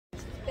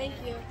Thank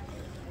you.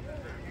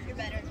 You're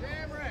better.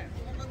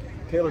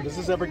 Taylor, does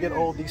this ever get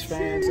old, these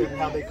fans and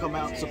how they come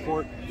out and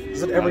support?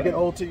 Does it ever get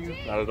old to you?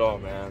 Not at all,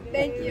 man.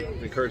 Thank you.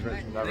 The encouragement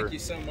is Thank you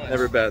so much.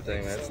 never a bad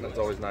thing, man. It's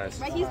always nice.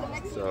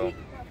 So,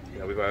 you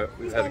know,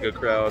 we've had a good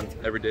crowd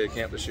every day at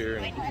camp this year,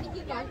 and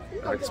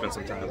I like to spend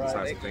some time with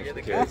some things for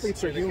the kids.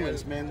 Athletes are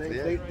humans, man.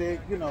 They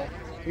you know,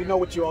 we know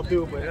what you all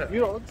do, but you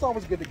know, it's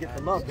always good to get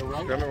the love, though, right?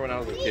 I remember when I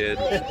was a kid,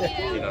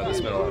 you know,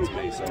 this meant a lot to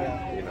me, so,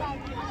 you know.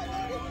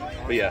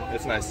 But yeah,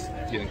 it's nice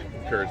getting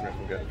encouragement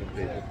from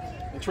people.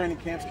 The training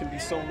camps can be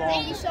so long.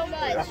 Thank you so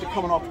much. After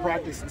coming off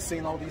practice and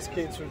seeing all these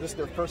kids for this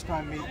their first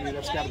time meeting you,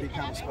 that's got to be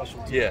kind of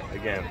special too. Yeah,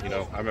 again, you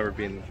know, I remember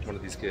being one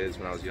of these kids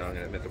when I was young,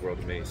 and it meant the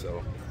world to me,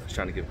 so just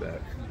trying to give back.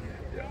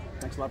 Yeah.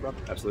 Thanks a lot, brother.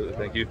 Absolutely.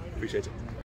 Thank you. Appreciate it.